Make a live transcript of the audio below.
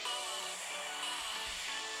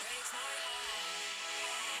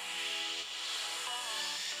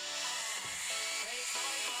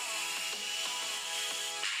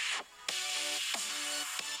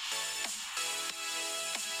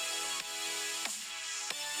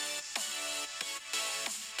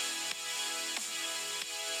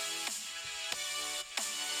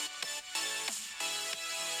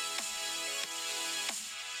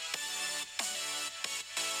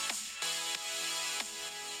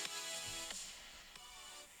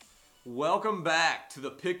Welcome back to the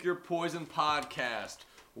Pick Your Poison podcast.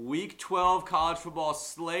 Week 12 college football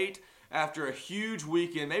slate after a huge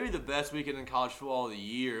weekend, maybe the best weekend in college football of the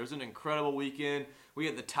year. It was an incredible weekend. We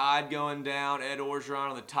had the Tide going down, Ed Orgeron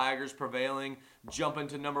and the Tigers prevailing, jumping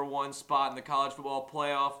to number one spot in the college football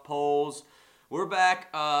playoff polls. We're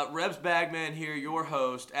back. Rebs Bagman here, your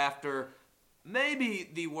host, after maybe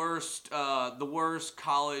the worst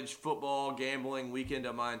college football gambling weekend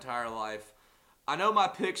of my entire life. I know my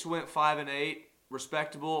picks went 5-8,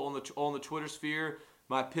 respectable on the Twitter sphere.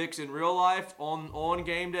 My picks in real life on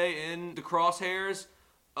game day in the crosshairs,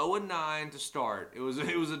 0-9 to start. It was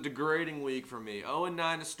a degrading week for me.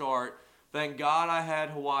 0-9 to start. Thank God I had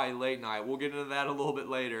Hawaii late night. We'll get into that a little bit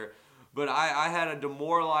later. But I had a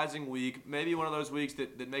demoralizing week. Maybe one of those weeks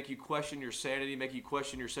that make you question your sanity, make you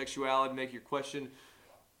question your sexuality, make you question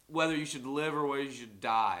whether you should live or whether you should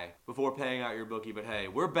die before paying out your bookie. But hey,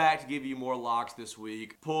 we're back to give you more locks this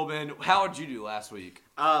week. Pullman, how did you do last week?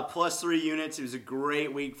 +3 units. It was a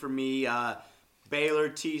great week for me. Baylor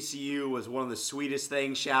TCU was one of the sweetest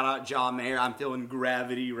things. Shout out John Mayer. I'm feeling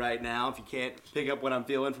gravity right now. If you can't pick up what I'm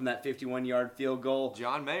feeling from that 51-yard field goal.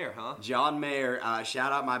 John Mayer, huh? John Mayer.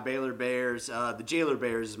 Shout out my Baylor Bears. The Jailer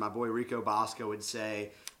Bears, as my boy Rico Bosco would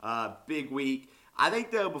say. Big week. I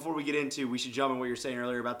think, though, before we get into, we should jump on what you were saying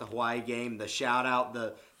earlier about the Hawaii game, the shout-out,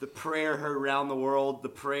 the prayer heard around the world, the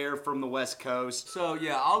prayer from the West Coast. So,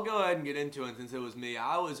 yeah, I'll go ahead and get into it since it was me.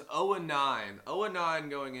 I was 0-9. 0-9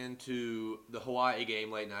 going into the Hawaii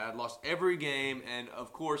game late night. I'd lost every game, and,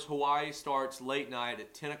 of course, Hawaii starts late night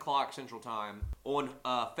at 10 o'clock Central Time on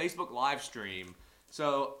Facebook live stream.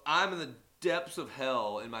 So, I'm in the depths of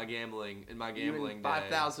hell in my gambling day.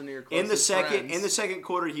 5,000 of your closest In the second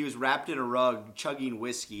quarter, he was wrapped in a rug, chugging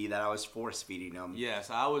whiskey that I was force feeding him. Yes,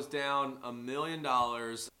 I was down $1 million,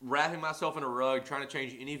 wrapping myself in a rug, trying to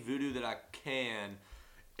change any voodoo that I can.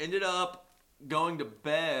 Ended up going to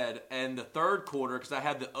bed, and the third quarter, because I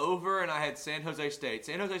had the over and I had San Jose State.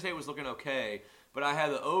 San Jose State was looking okay, but I had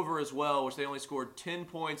the over as well, which they only scored 10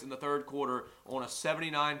 points in the third quarter on a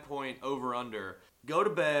 79-point over-under. Go to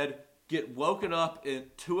bed. Get woken up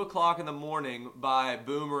at 2 o'clock in the morning by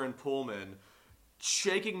Boomer and Pullman,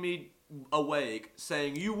 shaking me awake,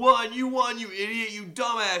 saying, you won, you idiot, you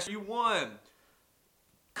dumbass, you won.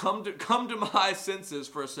 Come to my senses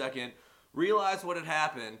for a second, realize what had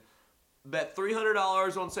happened, bet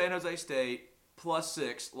 $300 on San Jose State,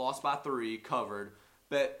 +6, lost by 3, covered.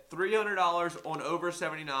 Bet $300 on over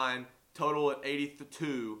 79, total at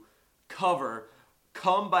 82, cover.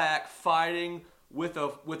 Come back fighting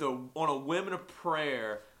on a whim and a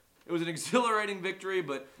prayer. It was an exhilarating victory,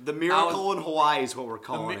 but the miracle in Hawaii is what we're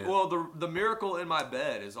calling it. Well, the miracle in my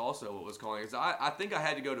bed is also what was calling it. I think I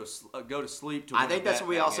had to go to sleep to. I think that's what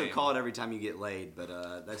we also call it every time you get laid,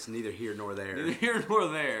 but that's neither here nor there. Neither here nor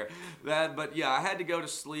there. But yeah, I had to go to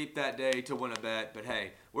sleep that day to win a bet. But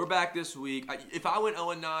hey, we're back this week. If I went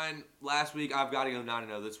 0-9 last week, I've got to go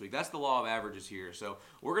 9-0 this week. That's the law of averages here. So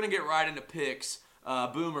we're gonna get right into picks.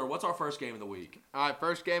 Boomer, what's our first game of the week? All right,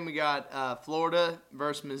 first game we got Florida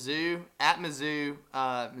versus Mizzou. At Mizzou,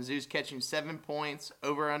 Mizzou's catching 7 points.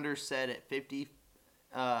 Over-under set at 50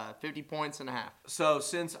 points and a half. So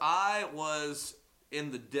since I was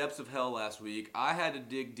in the depths of hell last week, I had to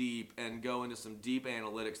dig deep and go into some deep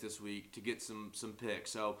analytics this week to get some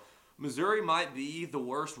picks. So Missouri might be the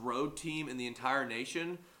worst road team in the entire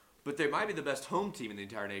nation, but they might be the best home team in the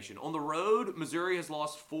entire nation. On the road, Missouri has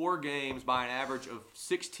lost 4 games by an average of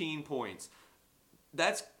 16 points.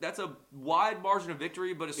 That's a wide margin of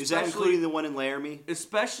victory, but especially... Is that including the one in Laramie?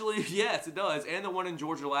 Especially, yes, it does, and the one in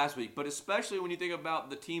Georgia last week. But especially when you think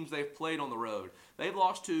about the teams they've played on the road. They've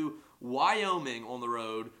lost to Wyoming on the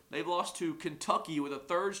road. They've lost to Kentucky with a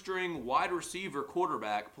third-string wide receiver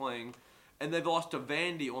quarterback playing. And they've lost to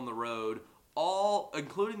Vandy on the road. All,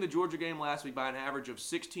 including the Georgia game last week, by an average of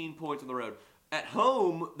 16 points on the road. At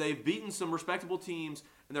home, they've beaten some respectable teams,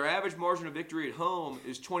 and their average margin of victory at home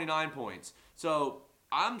is 29 points. So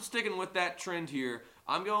I'm sticking with that trend here.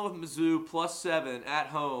 I'm going with Mizzou +7 at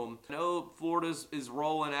home. I know Florida is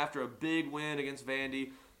rolling after a big win against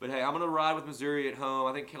Vandy, but hey, I'm going to ride with Missouri at home.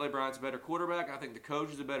 I think Kelly Bryant's a better quarterback. I think the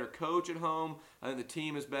coach is a better coach at home. I think the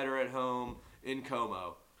team is better at home in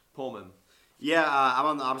Como. Pullman. Yeah, I'm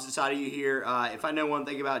on the opposite side of you here. If I know one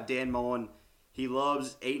thing about Dan Mullen, he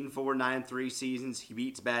loves 8-4, 9-3 seasons. He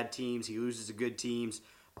beats bad teams. He loses to good teams.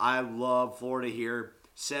 I love Florida here.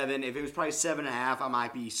 7. If it was probably 7.5, I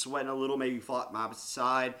might be sweating a little, maybe flop my opposite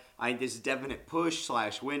side. I think this is definite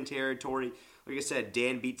push/win territory. Like I said,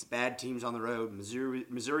 Dan beats bad teams on the road.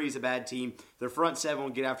 Missouri is a bad team. Their front 7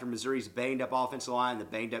 will get after Missouri's banged-up offensive line, the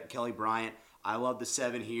banged-up Kelly Bryant. I love the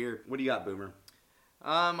 7 here. What do you got, Boomer?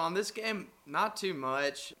 On this game, not too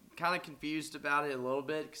much. Kind of confused about it a little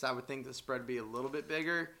bit because I would think the spread would be a little bit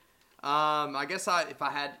bigger. I guess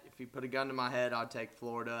if you put a gun to my head, I'd take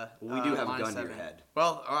Florida. Well, we do have a gun to -7. your head.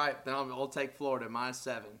 Well, all right, then I'll take Florida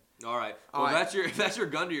 -7. All right. All Well, right. if that's your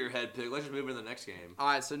gun to your head pick, let's just move into the next game. All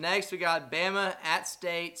right, so next we got Bama at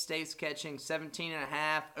State. State's catching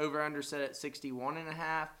 17.5. Over under set at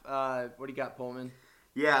 61.5. What do you got, Pullman?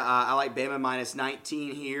 Yeah, I like Bama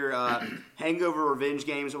 -19 here. Hangover revenge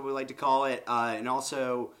game is what we like to call it. And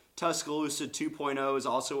also Tuscaloosa 2.0 is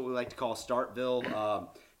also what we like to call Starkville.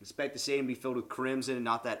 Expect the stadium to be filled with crimson and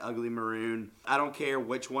not that ugly maroon. I don't care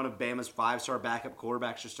which one of Bama's 5-star backup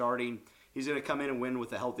quarterbacks are starting. He's going to come in and win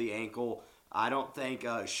with a healthy ankle. I don't think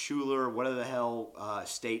Schuler, whatever the hell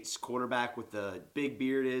State's quarterback with the big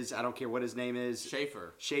beard is, I don't care what his name is.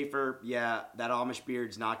 Schaefer, yeah, that Amish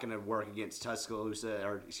beard's not going to work against Tuscaloosa,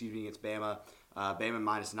 or excuse me, against Bama. Bama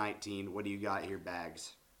 -19. What do you got here,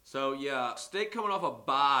 Bags? So, yeah, State coming off a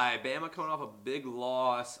bye, Bama coming off a big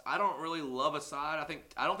loss. I don't really love a side.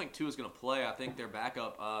 I don't think Tua's going to play. I think their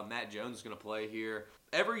backup, Matt Jones, is going to play here.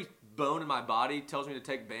 Every bone in my body tells me to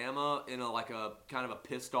take Bama in a kind of a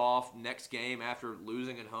pissed off next game after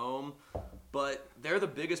losing at home. But they're the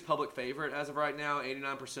biggest public favorite as of right now.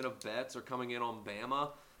 89% of bets are coming in on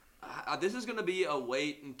Bama. This is going to be a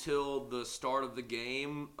wait until the start of the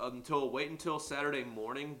game, until Saturday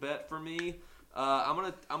morning bet for me. I'm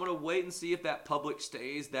gonna wait and see if that public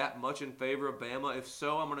stays that much in favor of Bama. If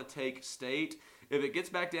so, I'm gonna take State. If it gets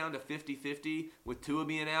back down to 50-50 with Tua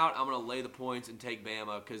being out, I'm gonna lay the points and take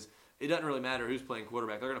Bama because it doesn't really matter who's playing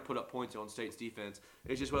quarterback. They're gonna put up points on State's defense.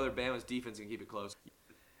 It's just whether Bama's defense can keep it close.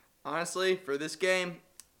 Honestly, for this game,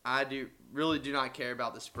 I really do not care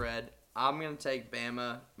about the spread. I'm gonna take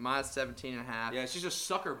Bama -17.5. Yeah, it's just a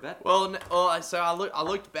sucker bet. So I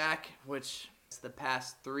looked back, which the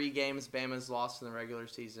past 3 games Bama's lost in the regular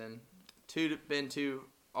season. 2 been to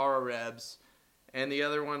Aura Rebs, and the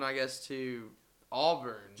other one I guess to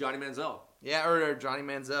Auburn. Johnny Manziel. Yeah, or Johnny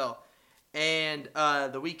Manziel. And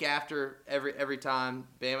the week after, every time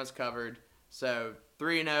Bama's covered. So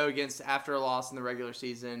 3-0 against after a loss in the regular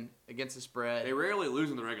season against the spread. They rarely lose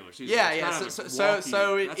in the regular season. Yeah, It's yeah. kind of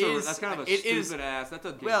So wonky. it is. That's kind of a it is- stupid ass. That's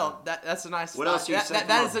a Well, that's a nice. What stat. else you said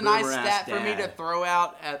That from is a a nice boomer-ass stat for me to dad. throw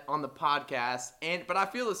out on the podcast. But I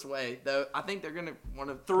feel this way though. I think they're gonna want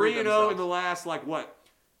to 3-0 in the last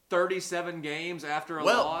 37 games after a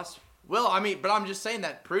loss. Well, I mean, but I'm just saying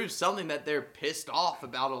that proves something that they're pissed off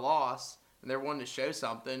about a loss and they're wanting to show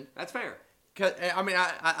something. That's fair. 'Cause, I mean,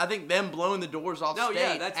 I think them blowing the doors off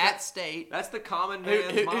State. That's the common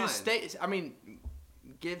man's mind. State? I mean,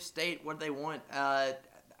 give State what they want. I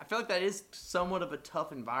feel like that is somewhat of a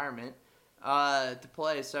tough environment to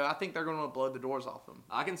play, so I think they're going to blow the doors off them.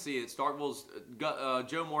 I can see it. Starkville's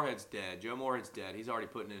Joe Moorhead's dead. Joe Moorhead's dead. He's already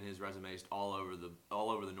putting in his resumes all over the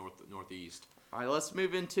northeast. All right, let's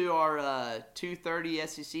move into our 2:30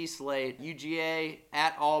 SEC slate. UGA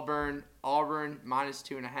at Auburn. Auburn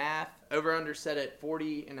 -2.5. Over under set at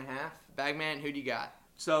 40.5. Bagman, who do you got?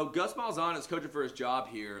 So Gus Malzahn is coaching for his job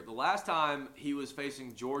here. The last time he was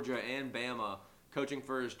facing Georgia and Bama coaching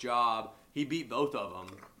for his job, he beat both of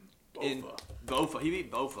them. He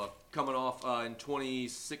beat Bofa coming off in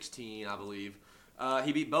 2016, I believe.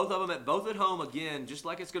 He beat both of them both at home again, just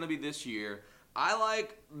like it's going to be this year. I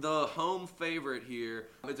like the home favorite here.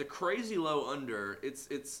 It's a crazy low under. It's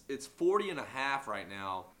 40.5 right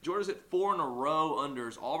now. Georgia's hit 4 in a row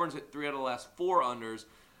unders. Auburn's hit 3 out of the last 4 unders.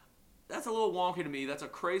 That's a little wonky to me. That's a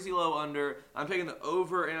crazy low under. I'm taking the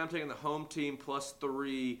over and I'm taking the home team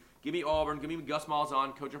 +3. Give me Auburn. Give me Gus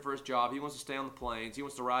Malzahn coaching for his job. He wants to stay on the Plains. He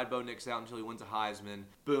wants to ride Bo Nix out until he wins a Heisman.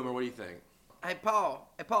 Boomer, what do you think? Hey, Paul.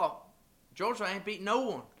 Georgia ain't beat no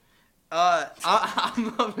one. I'm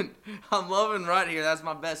loving right here. That's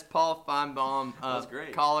my best Paul Feinbaum That's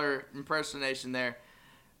great. caller impersonation there.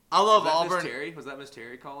 I love Auburn. Was that Miss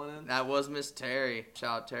Terry calling in? That was Miss Terry.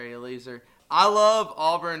 Shout out Terry Eliezer. I love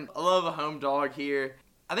Auburn. I love a home dog here.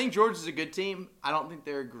 I think Georgia's a good team. I don't think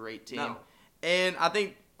they're a great team. No. And I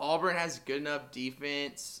think Auburn has good enough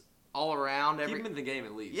defense all around. Keep him in the game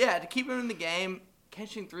at least. Yeah, to keep him in the game.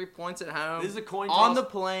 Catching 3 points at home. This is a coin on toss. the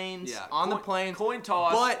Plains. Yeah, on the Plains. Coin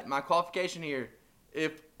toss. But my qualification here: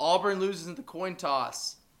 if Auburn loses in the coin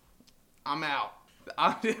toss, I'm out.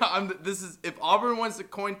 If Auburn wins the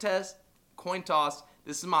coin toss,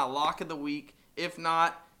 this is my lock of the week. If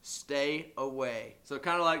not, stay away. So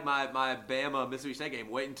kind of like my Bama Mississippi State game.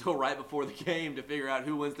 Wait until right before the game to figure out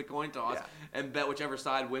who wins the coin toss and bet whichever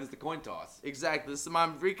side wins the coin toss. Exactly. This is my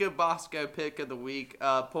Rico Bosco pick of the week.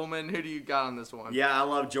 Pullman, who do you got on this one? Yeah, I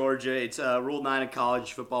love Georgia. It's Rule 9 of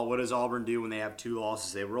college football. What does Auburn do when they have 2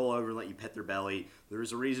 losses? They roll over and let you pet their belly.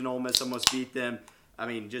 There's a reason Ole Miss almost beat them. I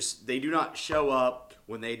mean, just they do not show up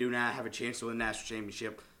when they do not have a chance to win the national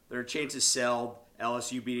championship. Their chances sell.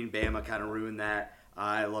 LSU beating Bama kind of ruined that.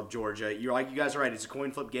 I love Georgia. You guys are right. It's a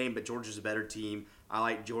coin flip game, but Georgia's a better team. I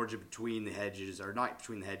like Georgia between the hedges, or not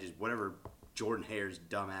between the hedges, whatever Jordan Hare's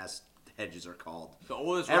dumbass hedges are called. The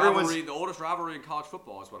oldest rivalry in college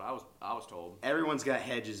football is what I was told. Everyone's got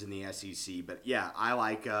hedges in the SEC, but yeah, I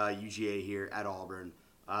like UGA here at Auburn.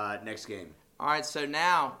 Next game. All right, so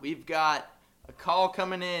now we've got a call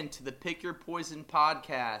coming in to the Pick Your Poison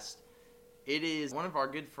podcast. It is one of our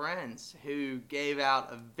good friends who gave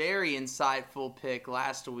out a very insightful pick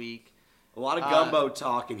last week. A lot of gumbo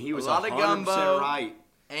talk, and he was 100% right.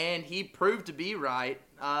 And he proved to be right.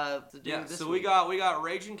 So we got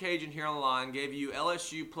Raging Cajun here on the line. Gave you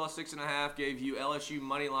LSU plus 6.5. Gave you LSU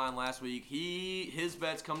money line last week. His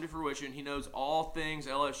bets come to fruition. He knows all things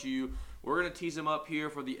LSU. We're gonna tease him up here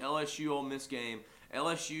for the LSU Ole Miss game.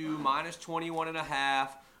 LSU minus 21.5.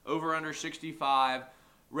 Over under 65.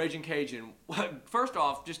 Raging Cajun, first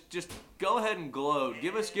off, just go ahead and gloat.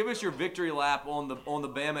 Give us your victory lap on the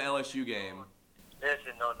Bama LSU game.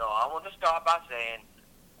 Listen, no. I want to start by saying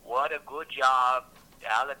what a good job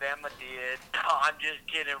Alabama did. I'm just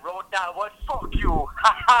kidding. Roll down. What? Fuck you.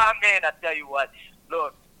 Man, I tell you what.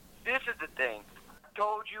 Look, this is the thing. I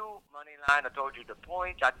told you money line. I told you the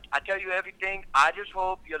points. I tell you everything. I just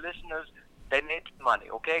hope your listeners, they make money,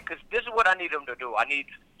 okay? Because this is what I need them to do. I need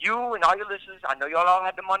you and all your listeners. I know y'all all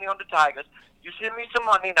had the money on the Tigers. You send me some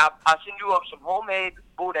money, and I'll send you up some homemade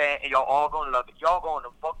boudin, and y'all all going to love it. Y'all going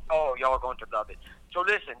to love it. So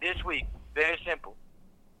listen, this week, very simple.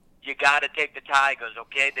 You got to take the Tigers,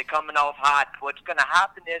 okay? They're coming off hot. What's going to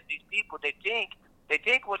happen is these people, they think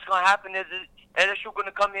what's going to happen is LSU going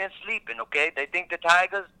to come in sleeping, okay? They think the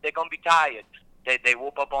Tigers, they're going to be tired. They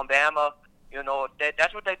whoop up on Bama. You know,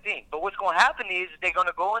 that's what they think. But what's going to happen is they're going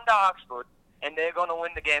to go into Oxford, and they're going to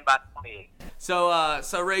win the game by 28. So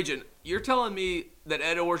Ragin, you're telling me that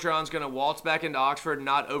Ed Orgeron's going to waltz back into Oxford and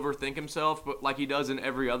not overthink himself, but like he does in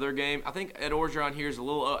every other game? I think Ed Orgeron here is a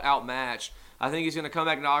little outmatched. I think he's going to come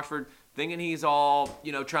back into Oxford thinking he's all,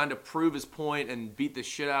 trying to prove his point and beat the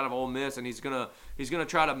shit out of Ole Miss, and he's gonna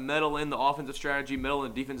try to meddle in the offensive strategy, meddle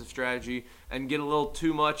in the defensive strategy, and get a little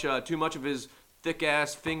too much of his thick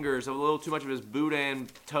ass fingers, a little too much of his boudin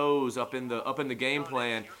toes up in the game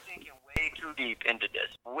plan. You're thinking way too deep into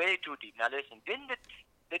this. Way too deep. Now listen, didn't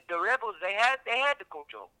the Rebels they had the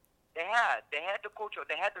coach over. They had the coach over.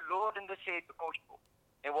 They had the Lord and the Savior coach over.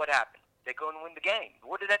 And what happened? They couldn't win the game.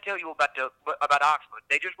 What did I tell you about Oxford?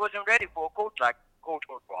 They just wasn't ready for a coach like Coach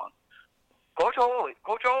Orgeron. Coach O is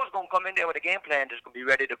gonna come in there with a game plan that's gonna be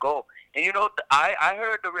ready to go. And I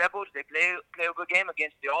heard the Rebels, they play a good game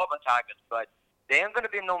against the Auburn Tigers, but they ain't gonna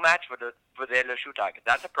be no match for the LSU Tigers.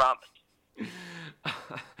 That's a promise.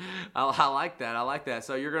 I like that.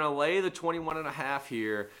 So you're gonna lay the 21.5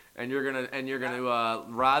 here, and you're gonna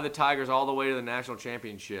ride the Tigers all the way to the national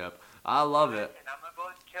championship. I love it. And I'm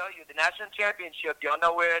going to tell you, the national championship. Y'all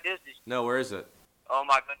know where it is? No, where is it? Oh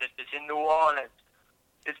my goodness, it's in New Orleans.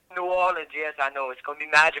 It's New Orleans. Yes, I know. It's gonna be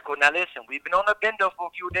magical. Now listen, we've been on a bender for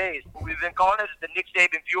a few days. We've been calling it the Nick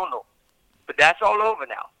Saban funeral. But that's all over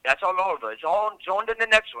now. That's all over. It's on to the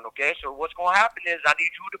next one, okay? So what's going to happen is I need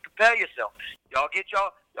you to prepare yourself. Y'all get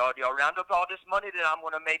y'all round up all this money that I'm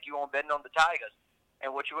going to make you on betting on the Tigers.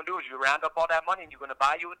 And what you're going to do is you round up all that money and you're going to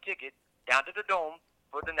buy you a ticket down to the Dome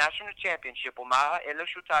for the national championship. Well, my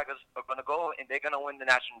LSU Tigers are going to go and they're going to win the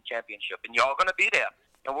national championship. And y'all going to be there.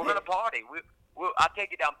 And we're going to party. I'll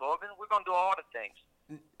take you down bourbon. We're going to do all the things.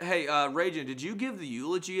 Hey, Ragin, did you give the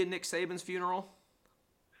eulogy at Nick Saban's funeral?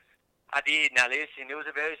 I did. Now listen, it was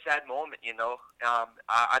a very sad moment,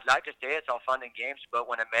 I'd like to say it's all fun and games, but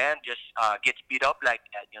when a man just gets beat up like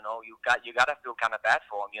that, you gotta feel kind of bad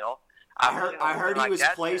for him, I heard he was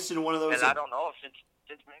placed in one of those. And I don't know, since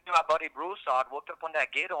maybe my buddy Broussard whooped up on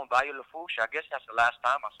that gate on Bayou Lafourche, I guess that's the last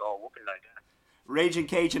time I saw a whooping like that. Raging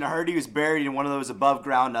Cajun, I heard he was buried in one of those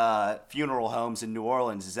above-ground funeral homes in New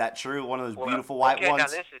Orleans. Is that true? One of those beautiful white ones? Okay, now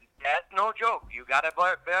listen, that's no joke. You gotta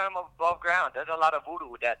bury him above ground. There's a lot of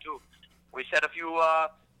voodoo with that too. We set a few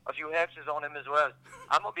hexes on him as well.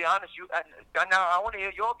 I'm gonna be honest. Now I want to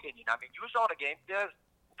hear your opinion. I mean, you saw the game.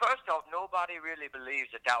 First off, nobody really believes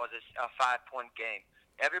that was a 5-point game.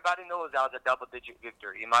 Everybody knows that was a double-digit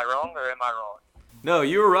victory. Am I wrong or am I wrong? No,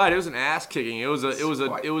 you were right. It was an ass kicking. It was a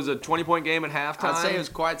 20-point game at halftime. I'd say it was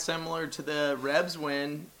quite similar to the Rebs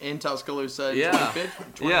win in Tuscaloosa. Yeah.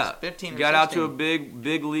 2015 or got out to a 16.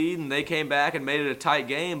 big lead, and they came back and made it a tight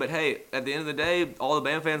game. But hey, at the end of the day, all the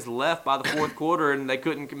Bama fans left by the fourth quarter, and they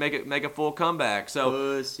couldn't make a full comeback. So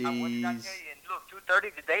Pussies. What did I tell you? And look,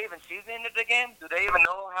 2:30. Did they even see the end of the game? Do they even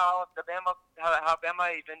know how Bama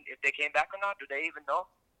even if they came back or not? Do they even know?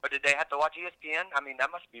 Or did they have to watch ESPN? I mean, that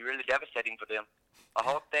must be really devastating for them. I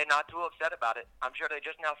hope they're not too upset about it. I'm sure they're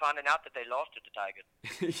just now finding out that they lost to the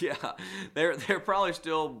Tigers. yeah, they're probably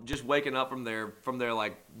still just waking up from their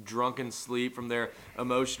like drunken sleep, from their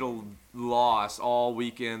emotional loss all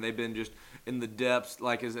weekend. They've been just in the depths,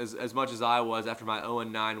 like as much as I was after my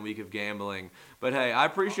 0-9 week of gambling. But hey, I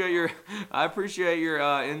appreciate your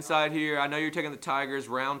insight here. I know you're taking the Tigers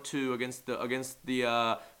round 2 against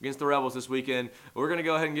the Rebels this weekend. We're gonna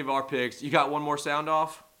go ahead and give our picks. You got one more sound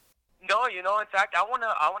off? No, in fact, I wanna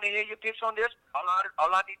hear your picks on this. All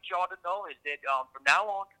I need y'all to know is that from now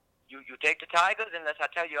on, you take the Tigers unless I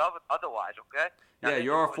tell you otherwise. Okay? Yeah,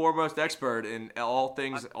 you're our foremost expert in all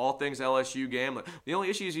things LSU gambling. The only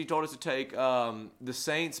issue is you told us to take the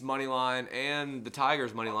Saints money line and the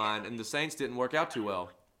Tigers money line, and the Saints didn't work out too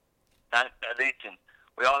well. Listen,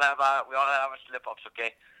 we all have our slip ups.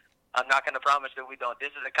 Okay? I'm not gonna promise that we don't. This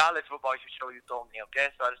is a college football show you told me. Okay?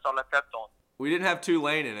 So that's all I prepped on. We didn't have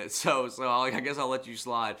Tulane in it, so I guess I'll let you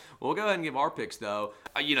slide. We'll go ahead and give our picks though.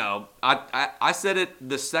 I said it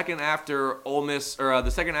the second after Ole Miss or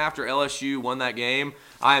the second after LSU won that game.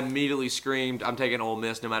 I immediately screamed, "I'm taking Ole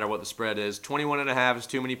Miss no matter what the spread is." 21.5 is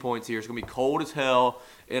too many points here. It's gonna be cold as hell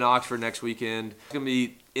in Oxford next weekend. It's gonna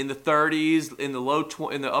be in the 30s, in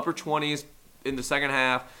the upper 20s in the second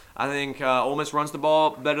half. I think Ole Miss runs the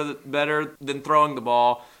ball better than throwing the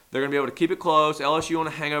ball. They're going to be able to keep it close. LSU on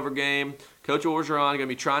a hangover game. Coach Orgeron going to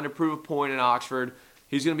be trying to prove a point in Oxford.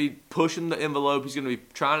 He's going to be pushing the envelope. He's going to be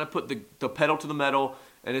trying to put the pedal to the metal,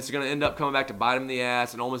 and it's going to end up coming back to bite him in the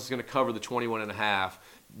ass, and Ole Miss is going to cover the 21.5.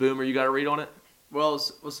 Boomer, you got a read on it? Well,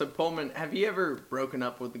 so Pullman, have you ever broken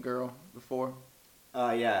up with a girl before?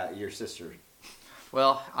 Yeah, your sister.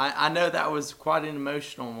 Well, I know that was quite an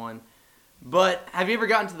emotional one. But have you ever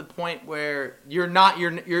gotten to the point where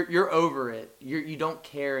you're over it? You don't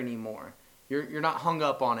care anymore. You're not hung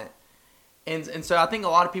up on it. And so I think a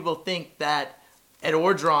lot of people think that Ed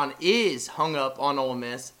Orgeron is hung up on Ole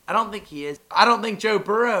Miss. I don't think he is. I don't think Joe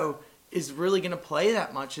Burrow is really going to play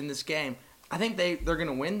that much in this game. I think they're going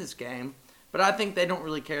to win this game, but I think they don't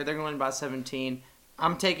really care. They're going to win by 17.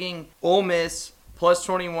 I'm taking Ole Miss plus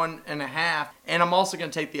 21.5, and I'm also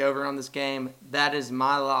going to take the over on this game. That is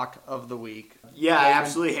my lock of the week. Yeah, I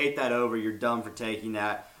absolutely hate that over. You're dumb for taking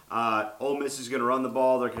that. Ole Miss is going to run the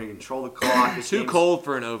ball. They're going to control the clock. Too cold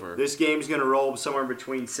for an over. This game's going to roll somewhere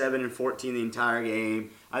between 7 and 14 the entire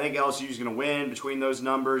game. I think LSU is going to win between those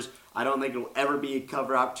numbers. I don't think it'll ever be a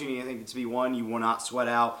cover opportunity. I think it's to be one you will not sweat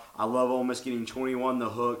out. I love Ole Miss getting 21 the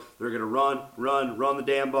hook. They're going to run the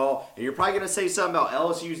damn ball. And you're probably going to say something about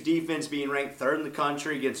LSU's defense being ranked 3rd in the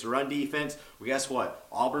country against the run defense. Well, guess what?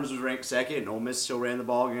 Auburn's was ranked 2nd, and Ole Miss still ran the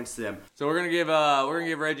ball against them. So we're gonna give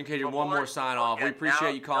Raging Cajun one more sign off. We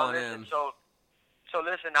appreciate you calling in. So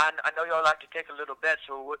listen, I know y'all like to take a little bet.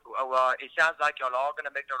 So it sounds like y'all are going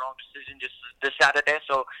to make the wrong decision just this Saturday.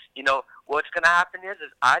 So what's going to happen is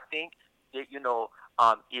I think that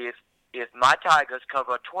if my Tigers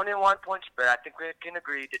cover a 21-point spread, I think we can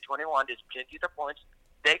agree that 21 is plenty of points.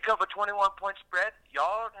 They cover 21-point spread.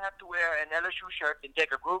 Y'all have to wear an LSU shirt and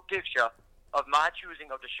take a group picture of my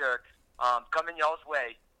choosing of the shirt coming y'all's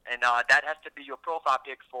way, and that has to be your profile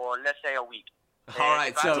pic for, let's say, a week. All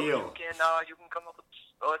right, so you can come up with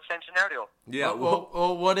a same scenario. Yeah.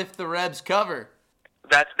 Well, what if the Rebs cover?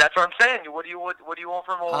 That's what I'm saying. What do you want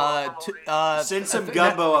from Send some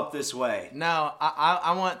gumbo up this way. No,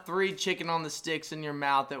 I want 3 chicken on the sticks in your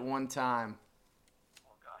mouth at one time.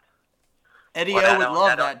 Oh God. Eddie O would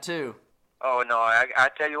love that too. Oh no, I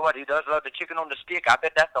tell you what, he does love the chicken on the stick. I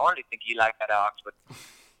bet that's the only thing he liked at Oxford.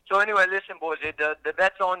 So anyway, listen, boys, the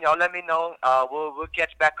bet's on. Y'all let me know. We'll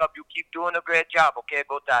catch back up. You keep doing a great job, okay?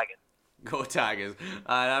 Go Tigers. Go Tigers.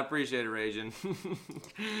 I appreciate it, Ragin.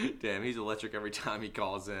 Damn, he's electric every time he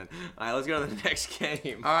calls in. All right, let's go to the next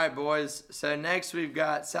game. All right, boys. So next we've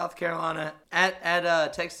got South Carolina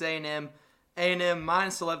at Texas A&M. A&M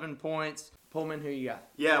minus 11 points. Pullman, who you got?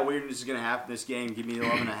 Yeah, weirdness is going to happen this game. Give me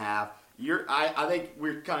 11.5. I think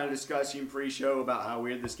we're kind of discussing pre-show about how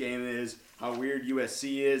weird this game is, how weird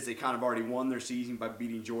USC is. They kind of already won their season by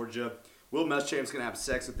beating Georgia. Will Muschamp's going to have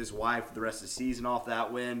sex with his wife for the rest of the season off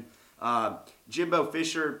that win. Jimbo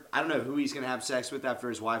Fisher, I don't know who he's going to have sex with after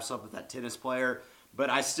his wife slept with that tennis player. But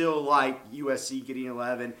I still like USC getting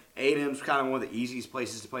 11. A&M's kind of one of the easiest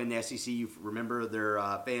places to play in the SEC. You remember their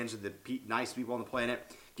fans are the nice people on the planet.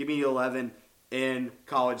 Give me 11 in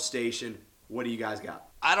College Station. What do you guys got?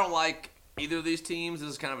 I don't like either of these teams. This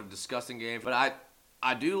is kind of a disgusting game, but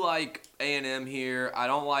I do like A&M here. I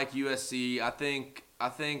don't like USC. I think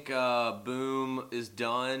Boom is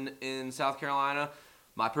done in South Carolina.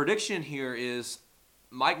 My prediction here is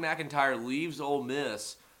Mike McIntyre leaves Ole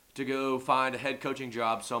Miss to go find a head coaching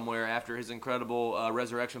job somewhere after his incredible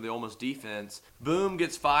resurrection of the Ole Miss defense. Boom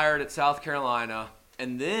gets fired at South Carolina,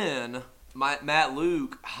 and then Matt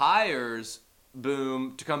Luke hires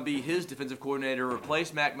Boom to come be his defensive coordinator,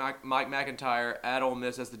 replace Mike McIntyre at Ole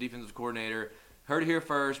Miss as the defensive coordinator. Heard it here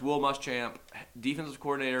first, Will Muschamp, defensive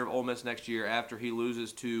coordinator of Ole Miss next year after he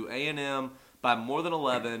loses to A&M by more than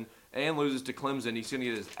 11 and loses to Clemson. He's going to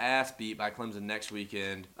get his ass beat by Clemson next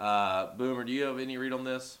weekend. Boomer, do you have any read on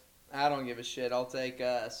this? I don't give a shit. I'll take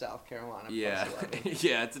South Carolina. Yeah, Plus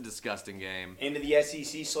yeah, it's a disgusting game. Into the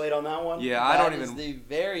SEC slate on that one? Yeah, I don't That even. is the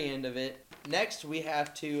very end of it. Next, we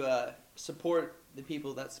have to support the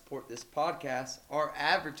people that support this podcast, our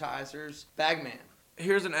advertisers, Bagman.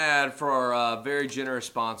 Here's an ad for our very generous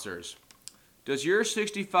sponsors. Does your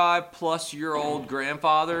 65-plus-year-old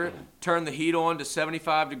grandfather turn the heat on to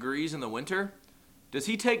 75 degrees in the winter? Does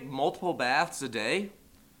he take multiple baths a day?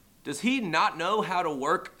 Does he not know how to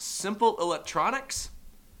work simple electronics?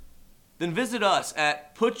 Then visit us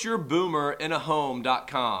at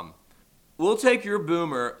putyourboomerinahome.com. We'll take your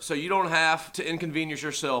boomer so you don't have to inconvenience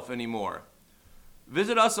yourself anymore.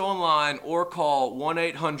 Visit us online or call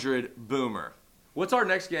 1-800-BOOMER. What's our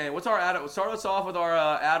next game? Start us off with our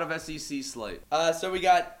out of SEC slate. So we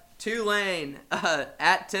got Tulane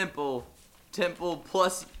at Temple. Temple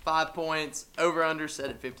plus 5 points. Over under set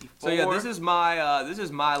at 54. So yeah, this is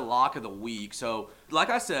my lock of the week. So like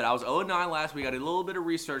I said, I was 0-9 last week. I did a little bit of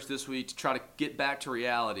research this week to try to get back to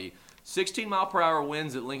reality. 16-mile-per-hour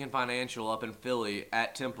winds at Lincoln Financial up in Philly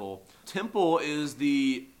at Temple. Temple is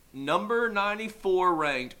the number 94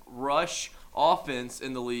 ranked rush offense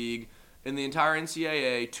in the league in the entire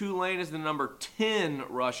NCAA. Tulane is the number 10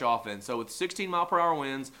 rush offense. So with 16-mile-per-hour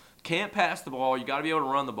winds, can't pass the ball. You got to be able to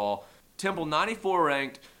run the ball. Temple 94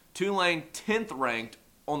 ranked, Tulane 10th ranked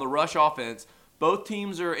on the rush offense. Both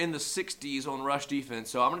teams are in the 60s on rush defense.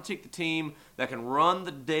 So I'm going to take the team that can run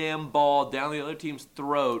the damn ball down the other team's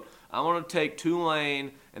throat. I'm going to take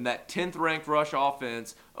Tulane and that 10th ranked rush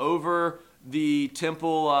offense over the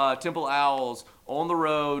Temple Owls on the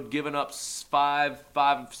road, giving up 6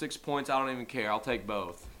 points. I don't even care. I'll take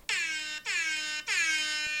both.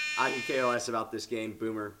 I can care less about this game,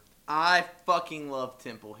 Boomer. I fucking love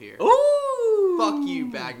Temple here. Ooh! Fuck you,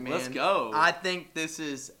 Bagman. Let's go. I think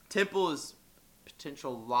Temple is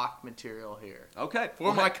potential lock material here. Okay.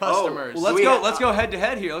 For my customers. Well, let's go head to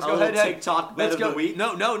head here. Let's go head to head. TikTok bet of the week?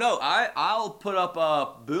 No. I'll put up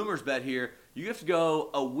a Boomer's bet here. You have to go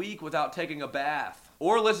a week without taking a bath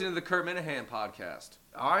or listening to the Kurt Minahan podcast.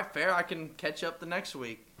 All right, fair. I can catch up the next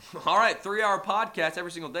week. All right, 3-hour podcast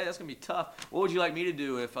every single day. That's going to be tough. What would you like me to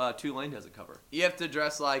do if Tulane doesn't cover? You have to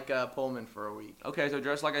dress like Pullman for a week. Okay, so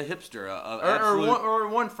dress like a hipster. Or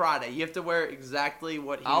one Friday. You have to wear exactly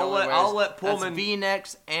what he normally wears. I'll let Pullman. That's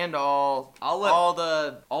V-necks and all. All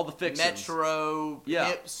the fixings. Metro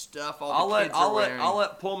hip stuff. I'll wearing.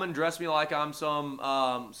 let Pullman dress me like I'm some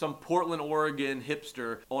Portland, Oregon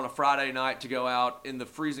hipster on a Friday night to go out in the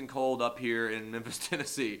freezing cold up here in Memphis,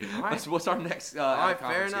 Tennessee. All right. What's our next all right, fair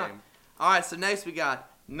conference enough. game? All right, so next we got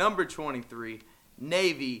number 23,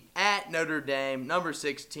 Navy at Notre Dame. Number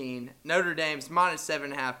 16, Notre Dame's minus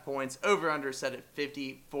 7.5 points. Over under set at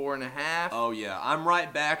 54.5. Oh yeah, I'm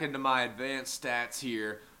right back into my advanced stats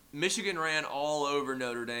here. Michigan ran all over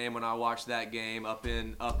Notre Dame when I watched that game up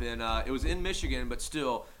in it was in Michigan, but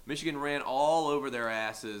still Michigan ran all over their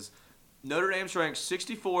asses. Notre Dame's ranked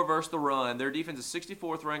 64 versus the run. Their defense is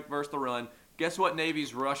 64th ranked versus the run. Guess what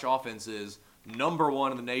Navy's rush offense is? Number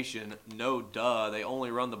 1 in the nation. No duh. They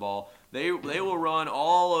only run the ball. They will run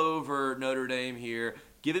all over Notre Dame here.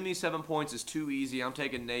 Giving me 7 points is too easy. I'm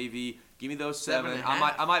taking Navy. Give me those 7.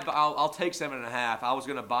 7.5. I'll take 7.5. I was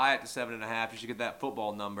gonna buy it to 7.5. You should get that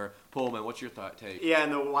football number. Pullman, what's your take? Yeah,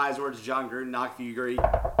 and the wise words of John Gruden. Knock if you agree.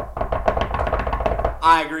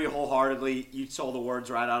 I agree wholeheartedly. You stole the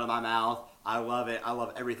words right out of my mouth. I love it. I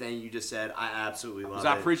love everything you just said. I absolutely love it. Was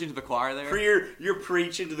I preaching to the choir there? You're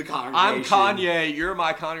preaching to the congregation. I'm Kanye. You're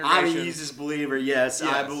my congregation. I'm a Jesus believer. Yes,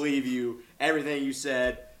 I Yes. believe you. Everything you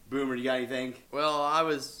said. Boomer, you got anything? Well, I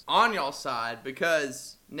was on y'all's side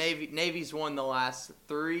because Navy's won the last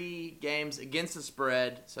 3 games against the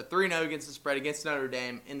spread. So 3-0 against the spread against Notre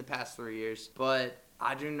Dame in the past 3 years. But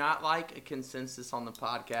I do not like a consensus on the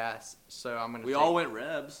podcast, so I'm gonna. We all went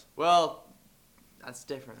Rebs. Well, that's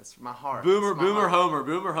different. That's my heart. Boomer, That's my Boomer, heart. Homer.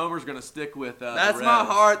 Boomer, Homer's gonna stick with. That's the my Rebs.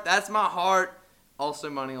 heart. That's my heart. Also,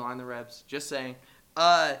 money line the Rebs. Just saying.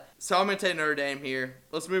 So I'm gonna take Notre Dame here.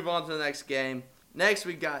 Let's move on to the next game. Next,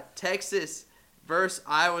 we got Texas versus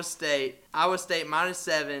Iowa State. Iowa State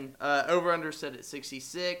 -7. Over under set at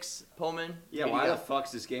 66. Pullman. Yeah, who do why you the got?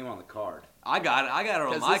 fuck's this game on the card? I got it. I got it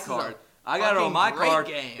on 'Cause my this is a card. I got it on fucking my great card.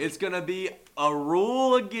 game. It's gonna be a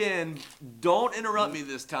rule again. Don't interrupt me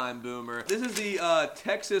this time, Boomer. This is the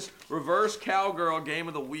Texas reverse cowgirl game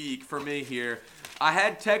of the week for me here. I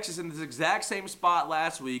had Texas in this exact same spot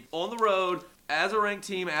last week on the road as a ranked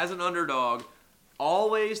team, as an underdog.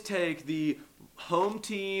 Always take the home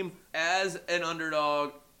team as an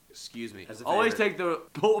underdog. Excuse me. As a Always favorite.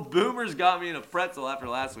 take the Boomers got me in a pretzel after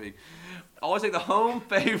last week. Always take the home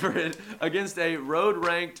favorite against a road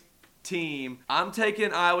ranked team. I'm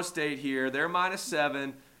taking Iowa State here. They're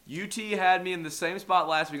 -7. UT had me in the same spot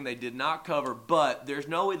last week and they did not cover, but there's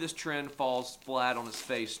no way this trend falls flat on its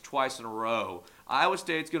face twice in a row. Iowa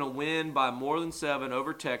State's going to win by more than 7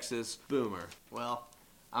 over Texas. Boomer. Well,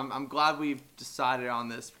 I'm glad we've decided on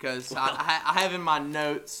this because I have in my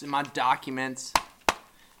notes, in my documents,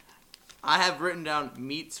 I have written down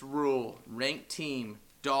meets rule, ranked team,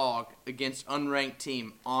 dog against unranked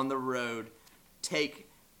team on the road. Take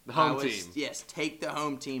The home Iowa- team. Yes, take the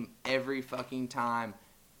home team every fucking time.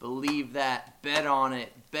 Believe that. Bet on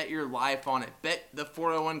it. Bet your life on it. Bet the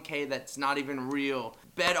 401k that's not even real.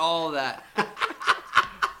 Bet all of that.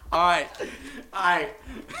 All right. All right.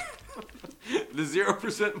 The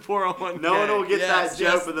 0% 401k. No one will get Yes, that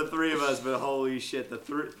joke yes. for the three of us, but holy shit, the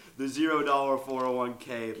 $0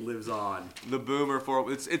 401k lives on. The Boomer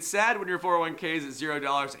it's sad when your 401k is at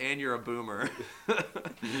 $0 and you're a Boomer.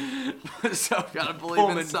 So Gotta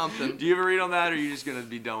believe in something. Do you have a read on that, or are you just gonna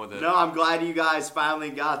be done with it? No, I'm glad you guys finally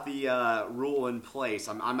got the rule in place.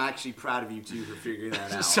 I'm actually proud of you two for figuring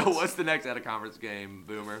that out. So what's the next out of conference game,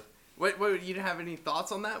 Boomer? Wait, you didn't have any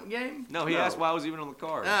thoughts on that game? No, he No. asked why I was even on the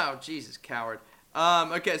card. Oh, Jesus, coward.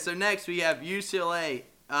 Okay, so next we have UCLA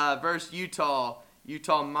versus Utah.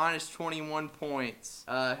 Utah -21 points.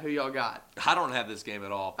 Who y'all got? I don't have this game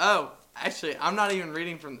at all. Oh, actually, I'm not even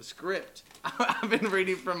reading from the script. I've been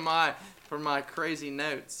reading from my crazy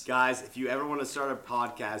notes. Guys, if you ever want to start a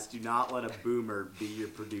podcast, do not let a boomer be your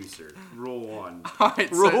producer. Rule 1. All right,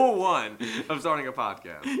 so, Rule 1 of starting a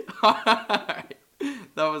podcast. all right.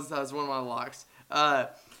 That was one of my locks.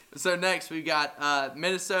 So next we got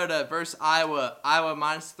Minnesota versus Iowa. Iowa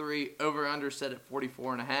 -3, over under set at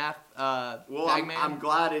 44.5. Well, Bagman? I'm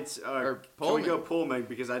glad it's. Or Can we Pullman. go Pullman?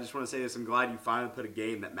 Because I just want to say this. I'm glad you finally put a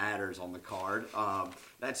game that matters on the card.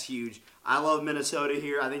 That's huge. I love Minnesota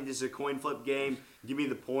here. I think this is a coin flip game. Give me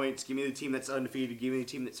the points. Give me the team that's undefeated. Give me the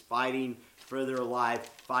team that's fighting for their life,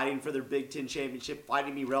 fighting for their Big Ten championship,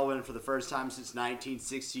 fighting to be relevant for the first time since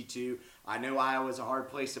 1962. I know Iowa's a hard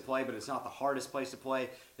place to play, but it's not the hardest place to play.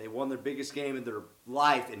 They won their biggest game in their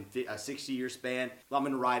life in a 60-year span. I'm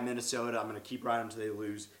going to ride Minnesota. I'm going to keep riding until they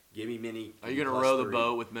lose. Give me Minnie. Are you going to plus row the 3.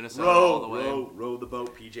 boat with Minnesota all the way? Row the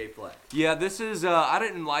boat, PJ Fleck. Yeah, this is. I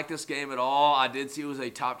didn't like this game at all. I did see it was a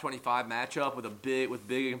top 25 matchup with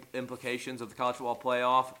big implications of the college football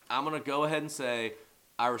playoff. I'm gonna go ahead and say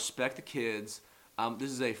I respect the kids.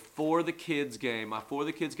 This is a for the kids game. My for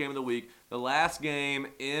the kids game of the week. The last game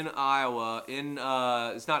in Iowa.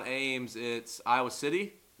 It's not Ames. It's Iowa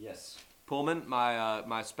City. Yes. Pullman,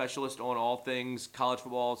 my specialist on all things college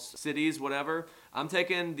football, cities, whatever. I'm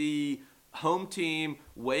taking the home team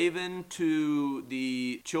waving to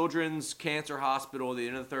the Children's Cancer Hospital at the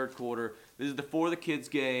end of the third quarter. This is the for the kids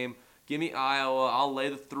game. Give me Iowa. I'll lay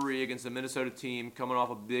the 3 against the Minnesota team coming off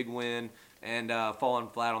a big win and falling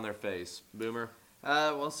flat on their face. Boomer.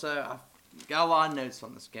 So I've got a lot of notes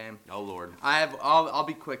on this game. Oh Lord. I'll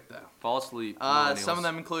be quick though. Fall asleep. Some millennials. of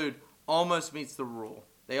them include almost meets the rule.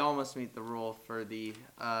 They almost meet the rule for the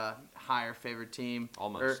higher favored team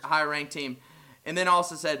Almost. or higher ranked team. And then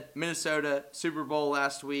also said Minnesota Super Bowl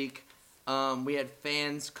last week. We had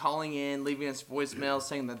fans calling in, leaving us voicemails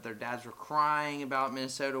saying that their dads were crying about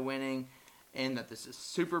Minnesota winning and that this is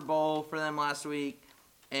Super Bowl for them last week.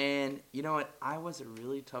 And you know what? Iowa's a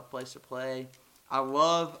really tough place to play. I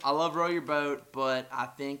love row your boat, but I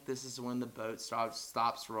think this is when the boat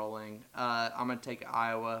stops rolling. I'm going to take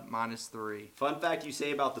Iowa -3. Fun fact you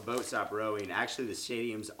say about the boat stop rowing. Actually, the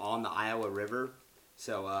stadium's on the Iowa River,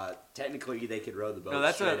 so technically they could row the boat No,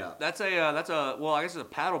 that's straight a up. well, I guess it's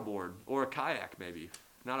a paddleboard or a kayak maybe,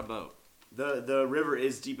 not a boat. The river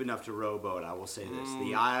is deep enough to row a boat. I will say this: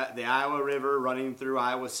 the Iowa River running through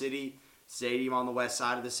Iowa City. stadium on the west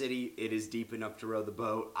side of the city. It is deep enough to row the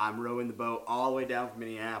boat. I'm rowing the boat all the way down from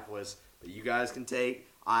Minneapolis, but you guys can take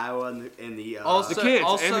Iowa and the Also- The kids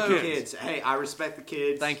also- and the kids. kids. Hey, I respect the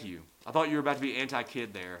kids. Thank you. I thought you were about to be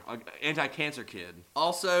anti-kid there. Anti-cancer kid.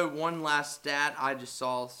 Also, one last stat I just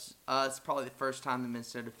saw. It's probably the first time the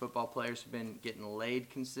Minnesota football players have been getting laid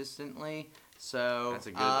consistently. So That's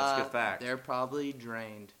a good fact. They're probably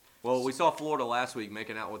drained. Well, we saw Florida last week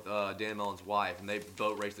making out with Dan Mullen's wife, and they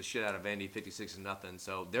boat raced the shit out of Vandy 56-0.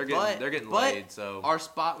 So they're getting laid. So our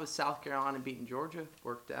spot with South Carolina beating Georgia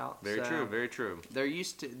worked out. very So true, very true. They're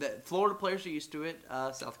used to Florida players are used to it.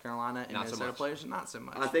 South Carolina and Not so Minnesota much. players are not so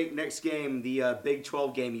much. I think next game, the Big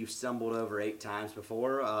 12 game, you stumbled over 8 times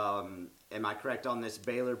before. Am I correct on this?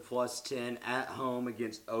 Baylor plus 10 at home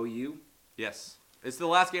against OU. Yes, it's the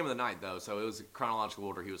last game of the night though, so it was chronological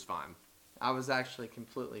order. He was fine. I was actually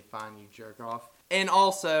completely fine, you jerk off. And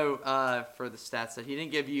also, for the stats that he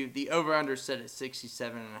didn't give you, the over-under set at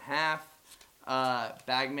 67.5.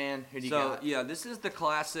 Bagman, who do you got? Yeah, this is the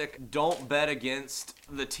classic don't bet against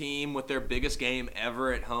the team with their biggest game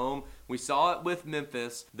ever at home. We saw it with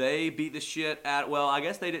Memphis. They beat the shit out, well, I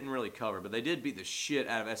guess they didn't really cover, but they did beat the shit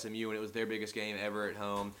out of SMU, and it was their biggest game ever at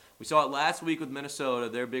home. We saw it last week with Minnesota,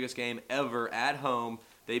 their biggest game ever at home.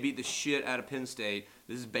 They beat the shit out of Penn State.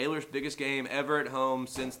 This is Baylor's biggest game ever at home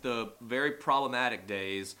since the very problematic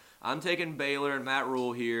days. I'm taking Baylor and Matt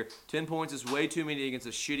Rule here. 10 points is way too many against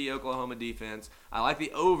a shitty Oklahoma defense. I like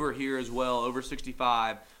the over here as well, over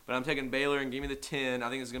 65. But I'm taking Baylor and give me the 10. I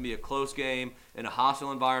think it's going to be a close game in a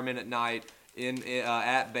hostile environment at night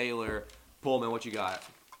at Baylor. Pullman, what you got?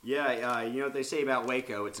 Yeah, you know what they say about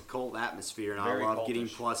Waco. It's a cold atmosphere, and Very I love getting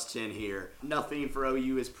cultish. plus 10 here. Nothing for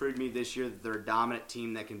OU has proved me this year that they're a dominant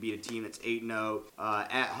team that can beat a team that's 8-0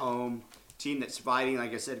 at home. Team that's fighting,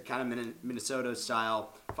 like I said, kind of Minnesota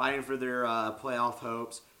style, fighting for their playoff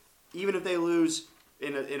hopes. Even if they lose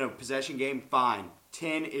in a possession game, fine.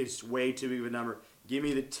 10 is way too big of a number. Give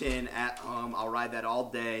me the 10 at home. I'll ride that all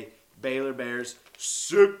day. Baylor Bears,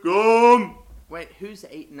 sick 'em! Wait, who's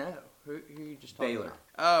 8-0? Who are you just talking Baylor. about?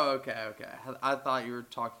 Oh, okay. I thought you were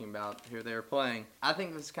talking about who they were playing. I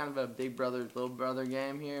think this is kind of a big brother, little brother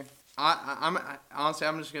game here. I'm honestly,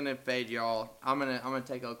 I'm just gonna fade y'all. I'm gonna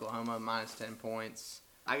take Oklahoma minus 10 points.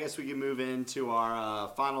 I guess we can move into our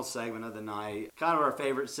final segment of the night. Kind of our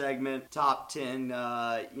favorite segment, top 10,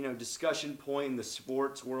 discussion point in the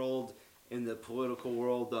sports world, in the political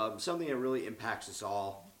world, something that really impacts us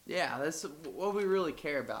all. Yeah, this is what we really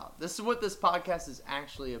care about. This is what this podcast is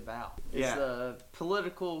actually about. It's Yeah. the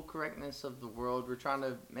political correctness of the world. We're trying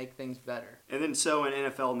to make things better. And then so in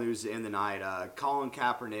NFL news to end the night, Colin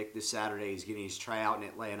Kaepernick this Saturday is getting his tryout in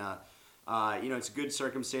Atlanta. It's a good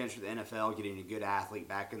circumstance for the NFL getting a good athlete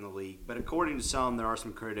back in the league. But according to some, there are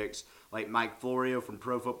some critics, like Mike Florio from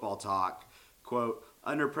Pro Football Talk, quote,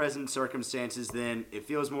 under present circumstances, then it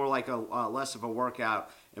feels more like a less of a workout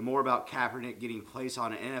and more about Kaepernick getting placed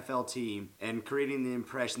on an NFL team and creating the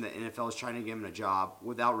impression that NFL is trying to give him a job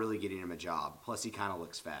without really getting him a job. Plus, he kind of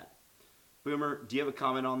looks fat. Boomer, do you have a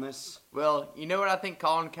comment on this? Well, you know what I think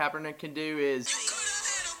Colin Kaepernick can do is